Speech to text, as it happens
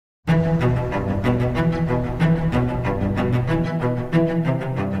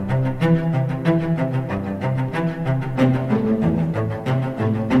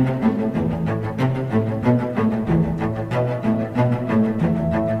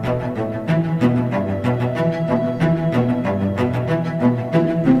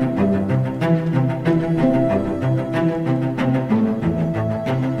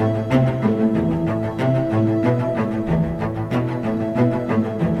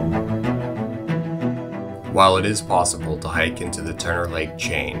While it is possible to hike into the Turner Lake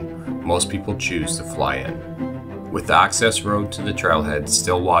chain, most people choose to fly in. With the access road to the trailhead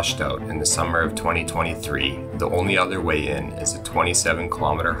still washed out in the summer of 2023, the only other way in is a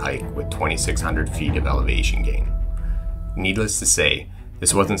 27-kilometer hike with 2,600 feet of elevation gain. Needless to say,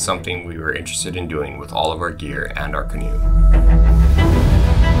 this wasn't something we were interested in doing with all of our gear and our canoe.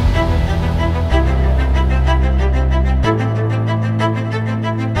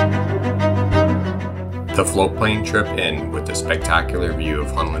 The floatplane trip in with the spectacular view of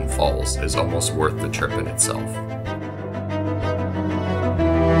Hunland Falls is almost worth the trip in itself.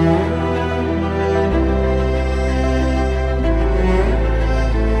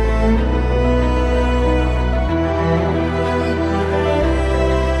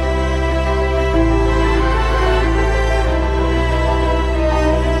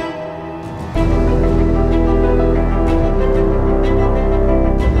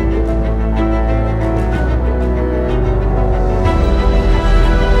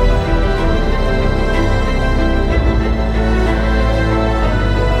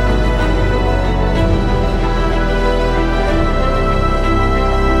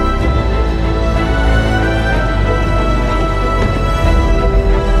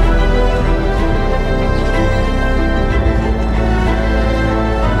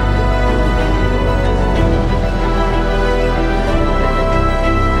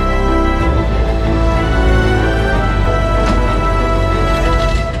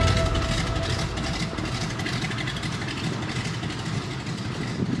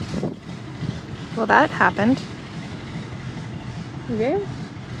 Well, that happened. Okay,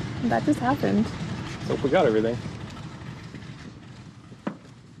 that just happened. Hope we got everything.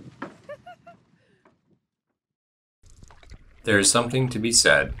 There is something to be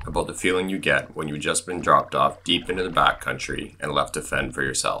said about the feeling you get when you've just been dropped off deep into the backcountry and left to fend for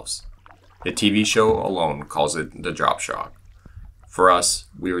yourselves. The TV show alone calls it the drop shock. For us,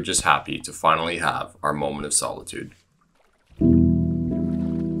 we were just happy to finally have our moment of solitude.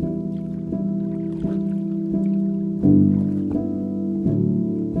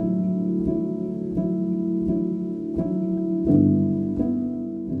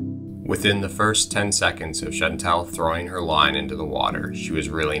 Within the first 10 seconds of Chantal throwing her line into the water, she was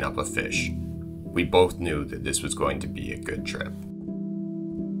reeling up a fish. We both knew that this was going to be a good trip.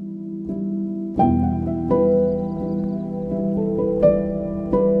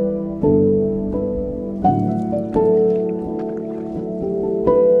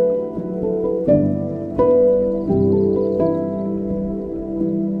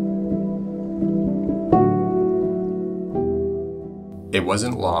 It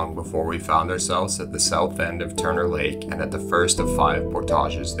wasn't long before we found ourselves at the south end of Turner Lake and at the first of 5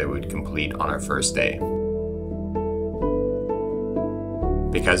 portages that we would complete on our first day.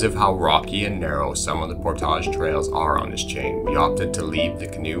 Because of how rocky and narrow some of the portage trails are on this chain, we opted to leave the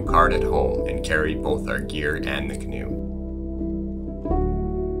canoe cart at home and carry both our gear and the canoe.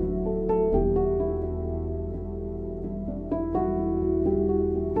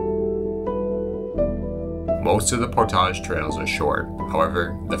 Most of the portage trails are short,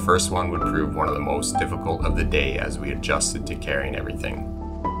 however, the first one would prove one of the most difficult of the day as we adjusted to carrying everything.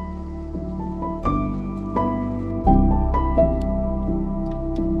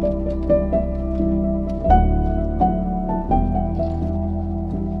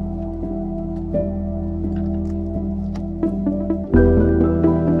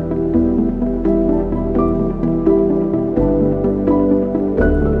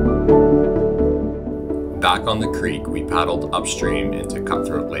 Back on the creek, we paddled upstream into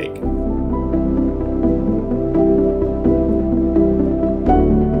Cutthroat Lake.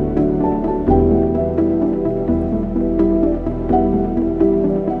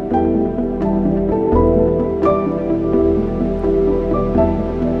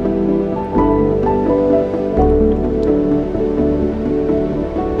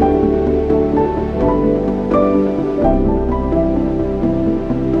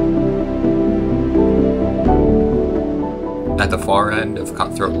 At the far end of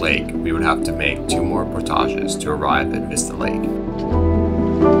Cutthroat Lake, we would have to make 2 more portages to arrive at Vista Lake.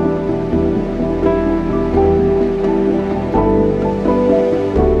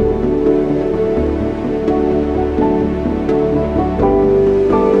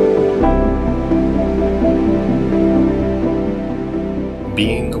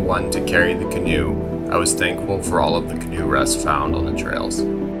 carry the canoe, I was thankful for all of the canoe rests found on the trails.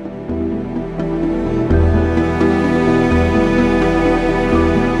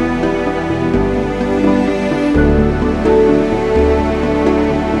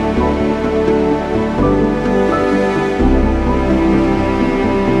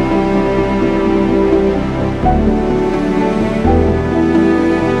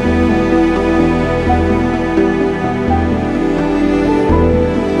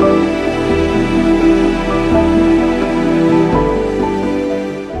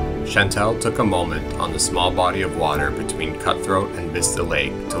 Chantel took a moment on the small body of water between Cutthroat and Vista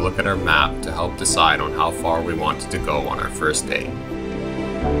Lake to look at our map to help decide on how far we wanted to go on our first day.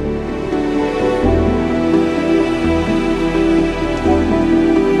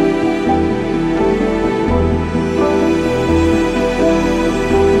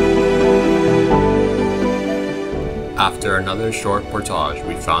 After another short portage,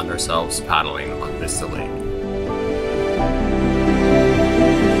 we found ourselves paddling on Vista Lake.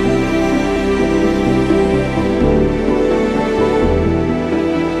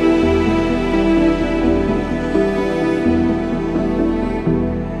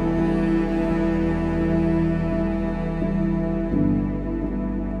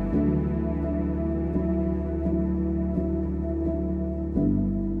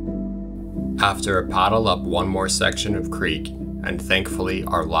 After a paddle up one more section of creek, and thankfully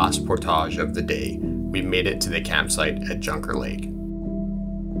our last portage of the day, we made it to the campsite at Junker Lake.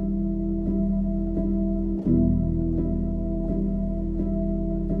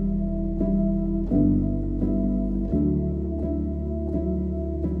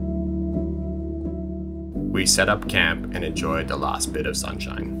 We set up camp and enjoyed the last bit of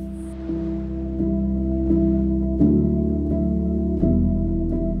sunshine.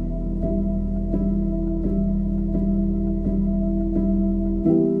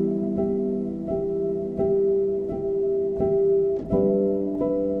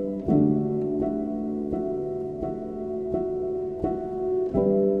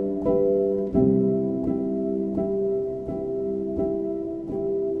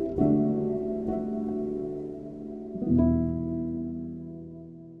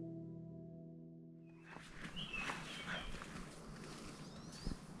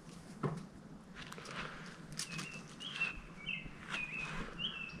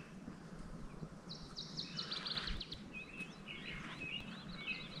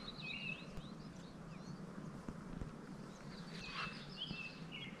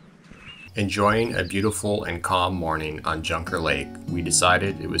 Enjoying a beautiful and calm morning on Junker Lake, we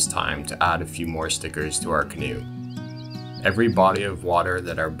decided it was time to add a few more stickers to our canoe. Every body of water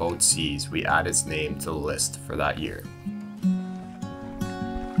that our boat sees, we add its name to the list for that year.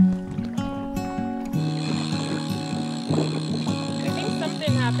 I think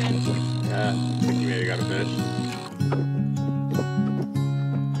something happened. Yeah, I think you maybe got a fish.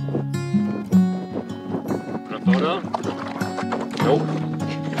 Want a photo? Nope.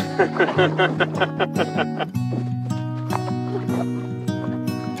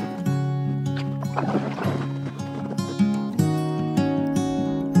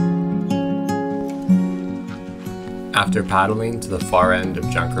 After paddling to the far end of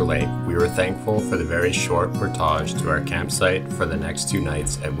Junker Lake, we were thankful for the very short portage to our campsite for the next 2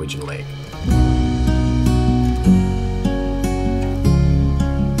 nights at Widgeon Lake.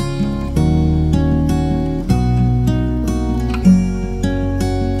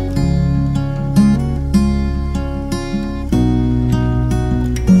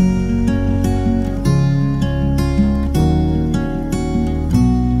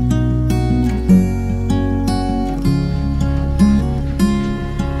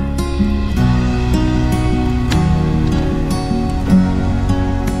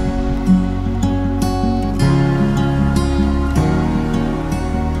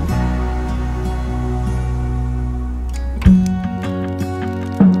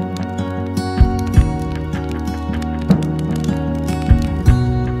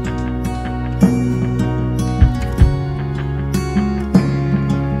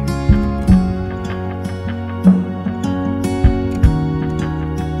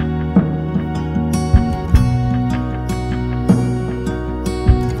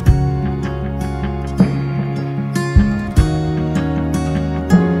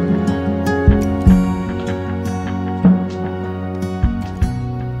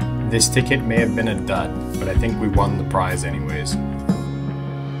 This ticket may have been a dud, but I think we won the prize anyways.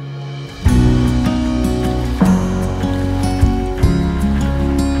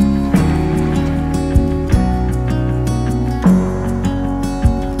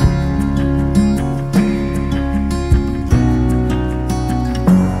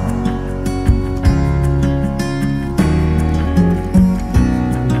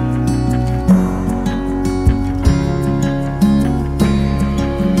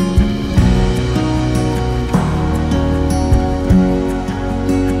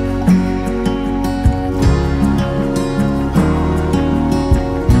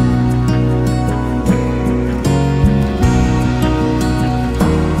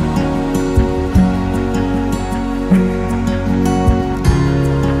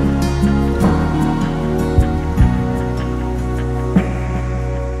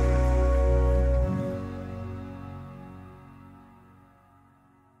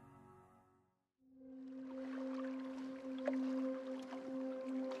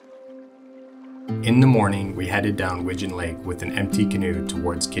 In the morning, we headed down Widgeon Lake with an empty canoe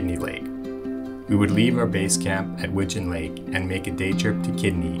towards Kidney Lake. We would leave our base camp at Widgeon Lake and make a day trip to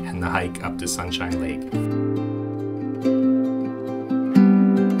Kidney and the hike up to Sunshine Lake.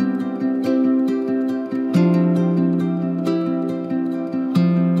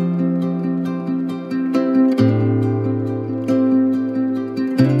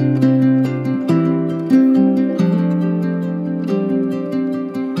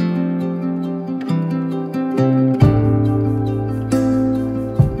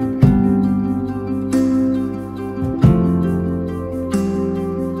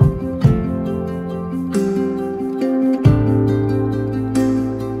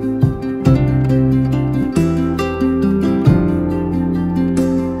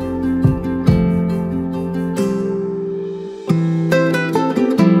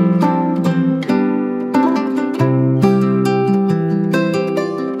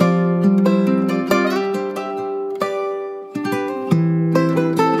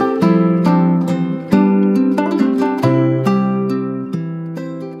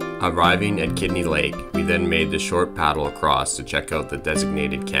 Arriving at Kidney Lake, we then made the short paddle across to check out the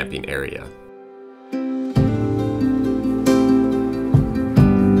designated camping area.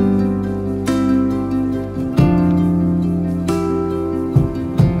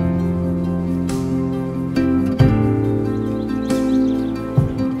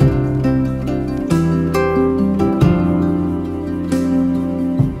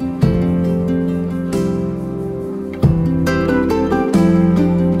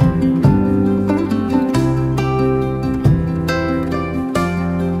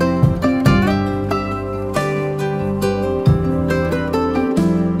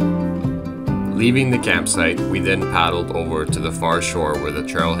 Leaving the campsite, we then paddled over to the far shore where the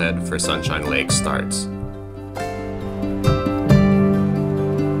trailhead for Sunshine Lake starts.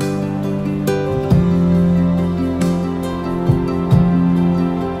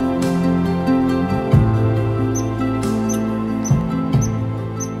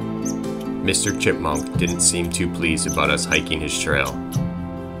 Mr. Chipmunk didn't seem too pleased about us hiking his trail.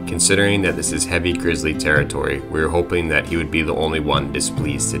 Considering that this is heavy grizzly territory, we were hoping that he would be the only one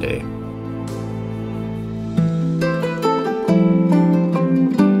displeased today.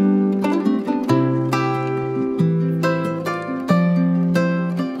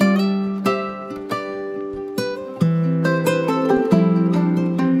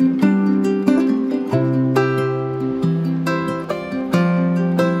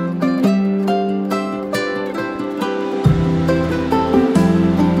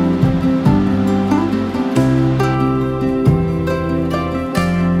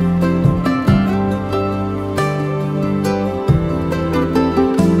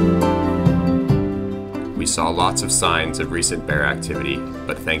 We saw lots of signs of recent bear activity,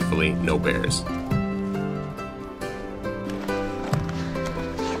 but thankfully no bears.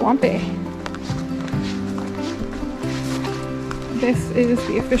 Swampy. This is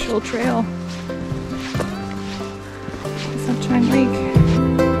the official trail to Sunshine Lake.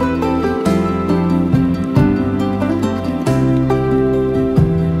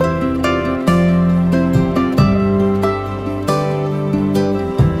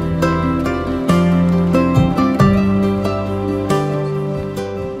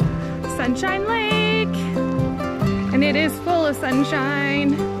 Sunshine Lake, and it is full of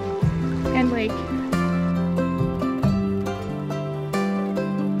sunshine and lake.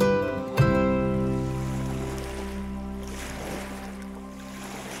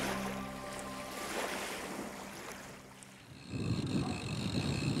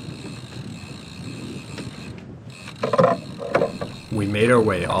 We made our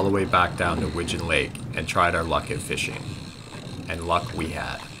way all the way back down to Widgeon Lake and tried our luck at fishing. And luck we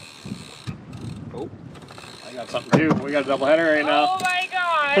had. Oh, I got something too. We got a double header right now. Oh my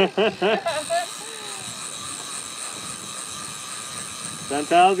god!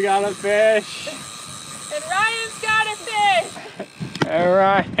 Chantel's got a fish. And Ryan's got a fish! And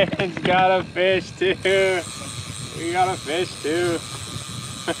Ryan's got a fish too. We got a fish too.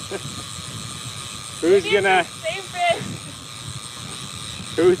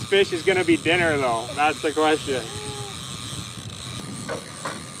 Whose fish is gonna be dinner though? That's the question.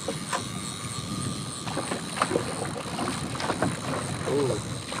 Ooh.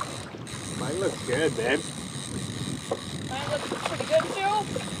 Mine looks good, babe. Mine looks pretty good too.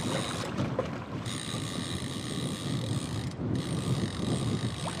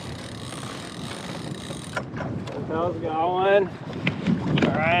 Chantel's got one.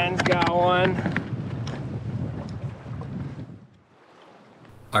 Ryan's got one.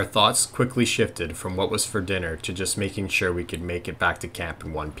 Our thoughts quickly shifted from what was for dinner to just making sure we could make it back to camp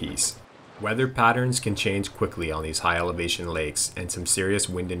in one piece. Weather patterns can change quickly on these high elevation lakes, and some serious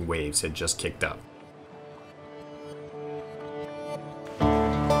wind and waves had just kicked up.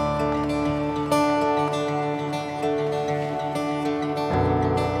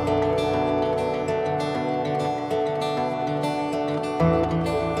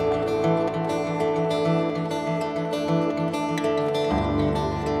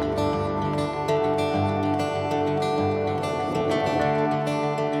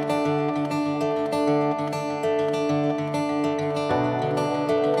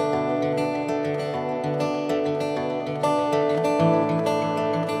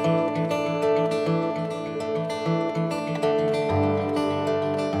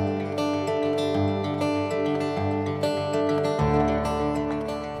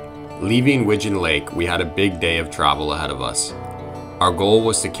 Leaving Widgeon Lake, we had a big day of travel ahead of us. Our goal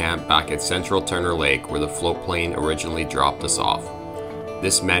was to camp back at Central Turner Lake where the float plane originally dropped us off.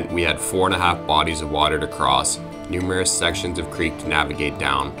 This meant we had 4.5 bodies of water to cross, numerous sections of creek to navigate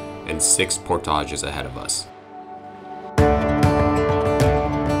down, and 6 portages ahead of us.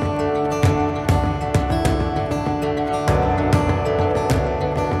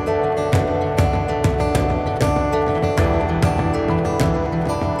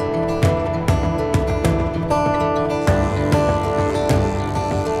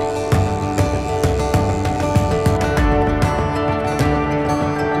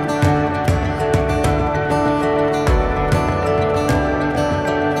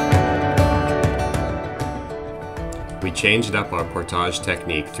 We changed up our portage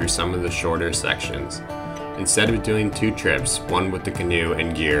technique through some of the shorter sections. Instead of doing 2 trips, one with the canoe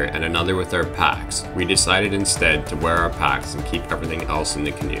and gear and another with our packs, we decided instead to wear our packs and keep everything else in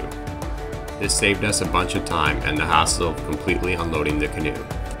the canoe. This saved us a bunch of time and the hassle of completely unloading the canoe.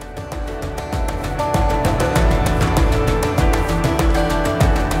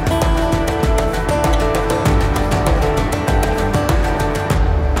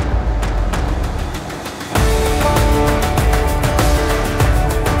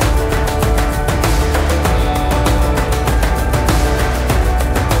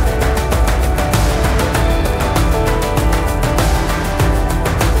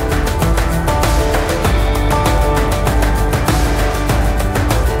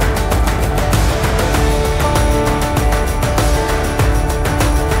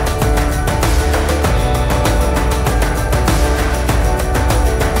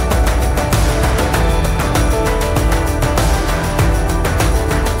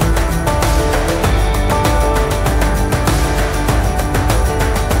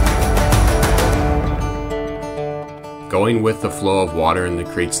 Going with the flow of water in the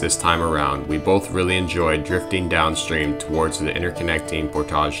creeks this time around, we both really enjoyed drifting downstream towards the interconnecting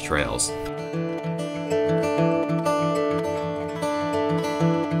portage trails.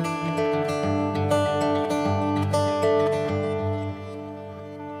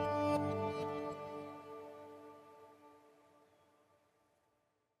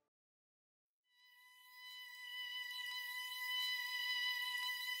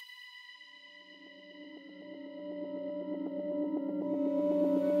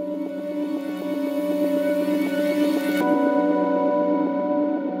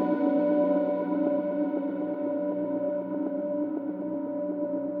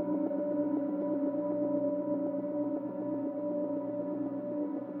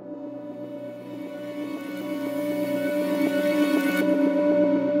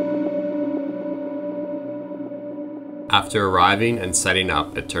 After arriving and setting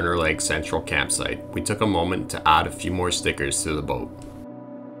up at Turner Lake Central Campsite, we took a moment to add a few more stickers to the boat.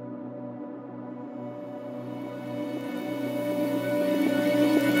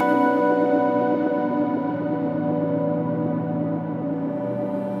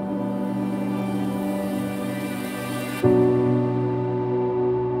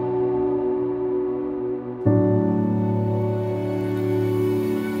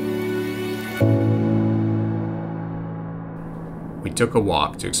 We took a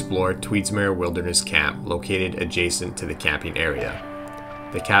walk to explore Tweedsmuir Wilderness Camp, located adjacent to the camping area.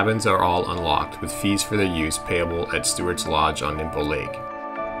 The cabins are all unlocked, with fees for their use payable at Stewart's Lodge on Nimpo Lake.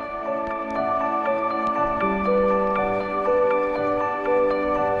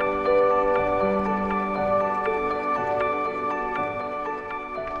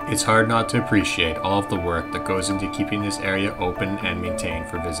 It's hard not to appreciate all of the work that goes into keeping this area open and maintained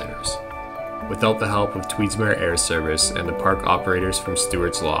for visitors. Without the help of Tweedsmuir Air Service and the park operators from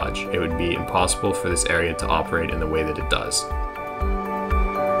Stewart's Lodge, it would be impossible for this area to operate in the way that it does.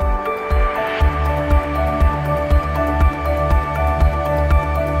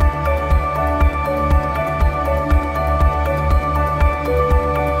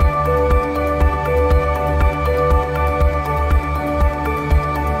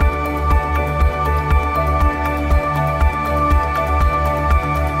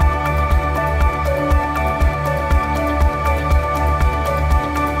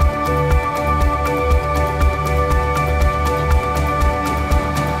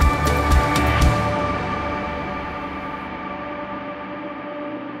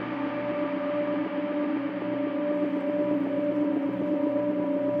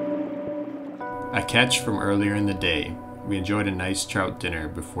 catch from earlier in the day, we enjoyed a nice trout dinner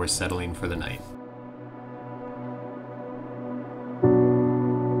before settling for the night.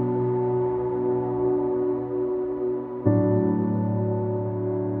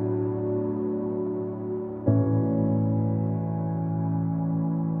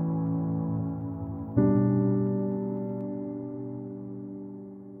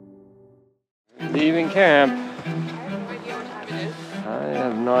 Leaving camp. I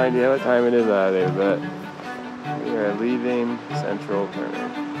have no idea what time it is either, but we are leaving Central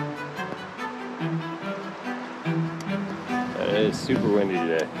Turner. And it is super windy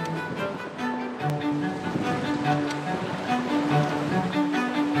today.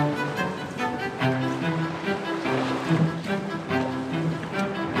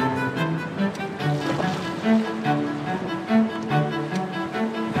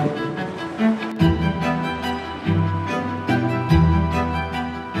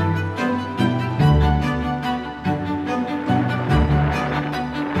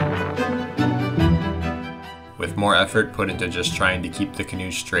 With more effort put into just trying to keep the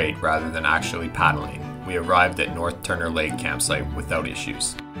canoe straight rather than actually paddling, we arrived at North Turner Lake campsite without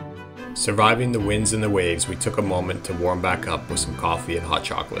issues. Surviving the winds and the waves, we took a moment to warm back up with some coffee and hot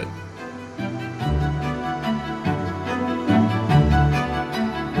chocolate.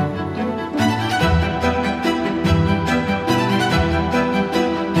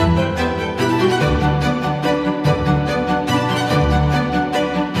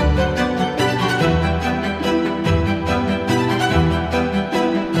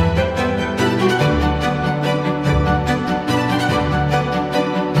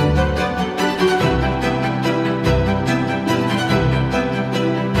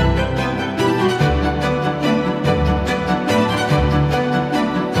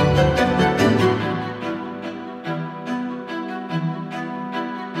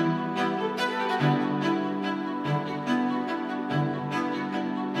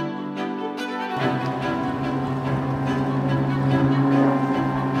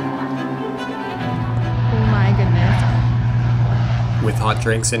 With hot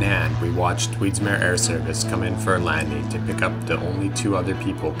drinks in hand, we watched Tweedsmuir Air Service come in for a landing to pick up the only 2 other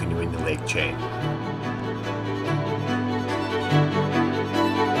people canoeing the lake chain.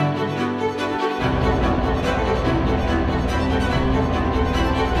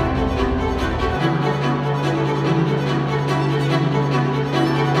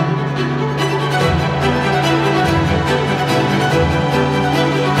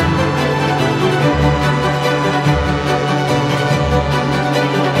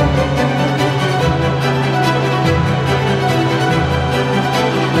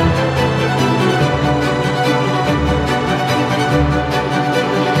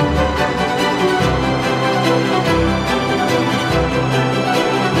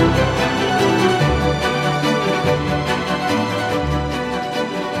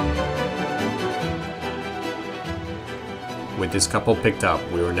 With this couple picked up,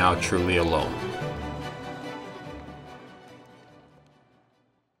 we were now truly alone.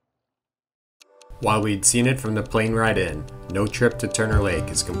 While we'd seen it from the plane ride in, no trip to Turner Lake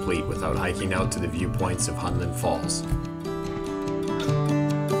is complete without hiking out to the viewpoints of Hunland Falls.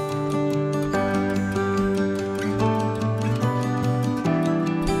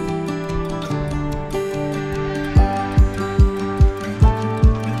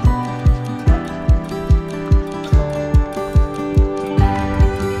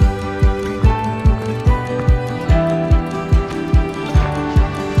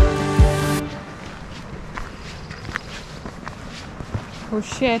 Oh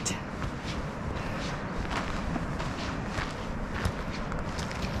shit.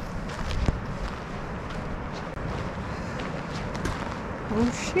 Oh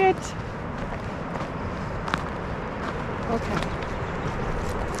shit. Okay.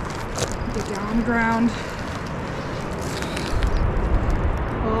 Get down on the ground.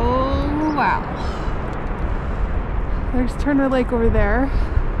 Oh wow. There's Turner Lake over there.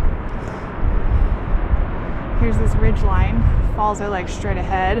 Here's this ridge line. Falls are like straight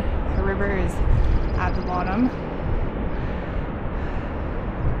ahead. The river is at the bottom.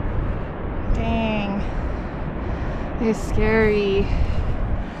 Dang. It's scary.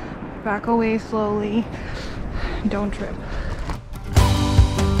 Back away slowly. Don't trip.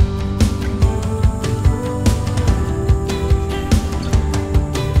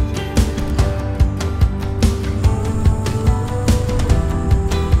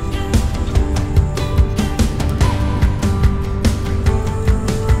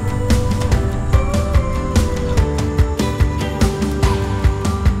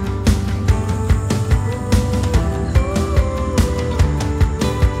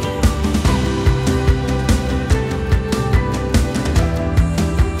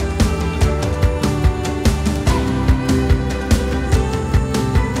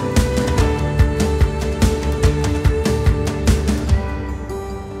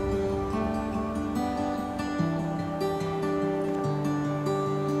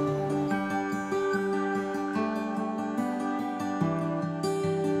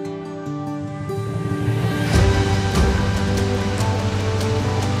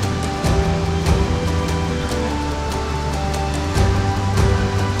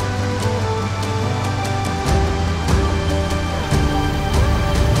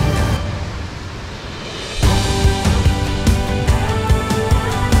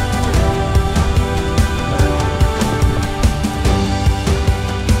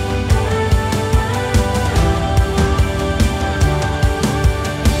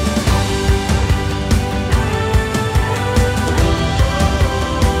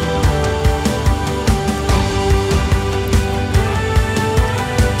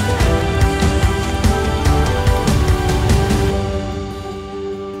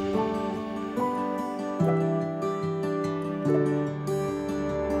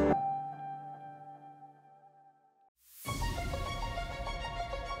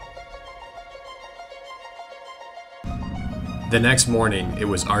 The next morning, it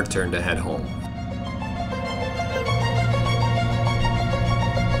was our turn to head home.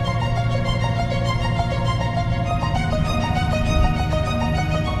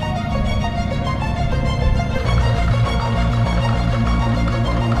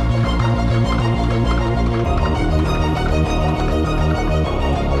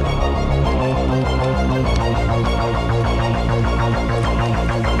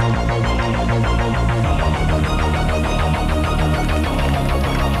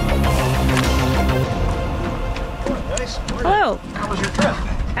 Hello. How was your trip?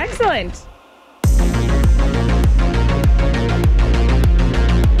 Excellent.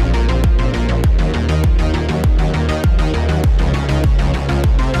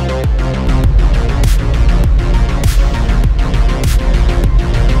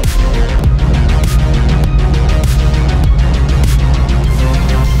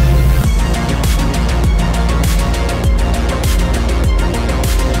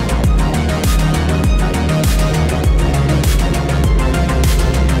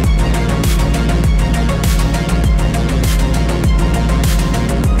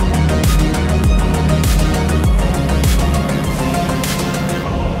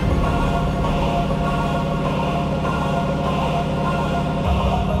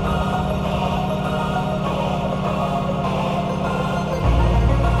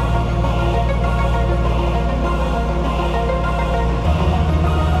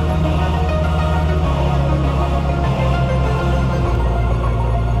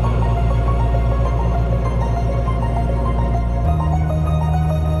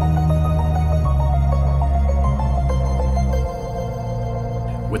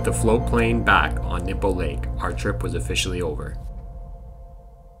 With the float plane back on Nippo Lake, our trip was officially over.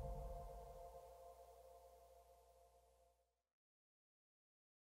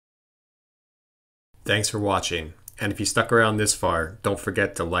 Thanks for watching, and if you stuck around this far, don't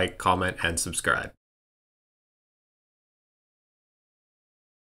forget to like, comment, and subscribe.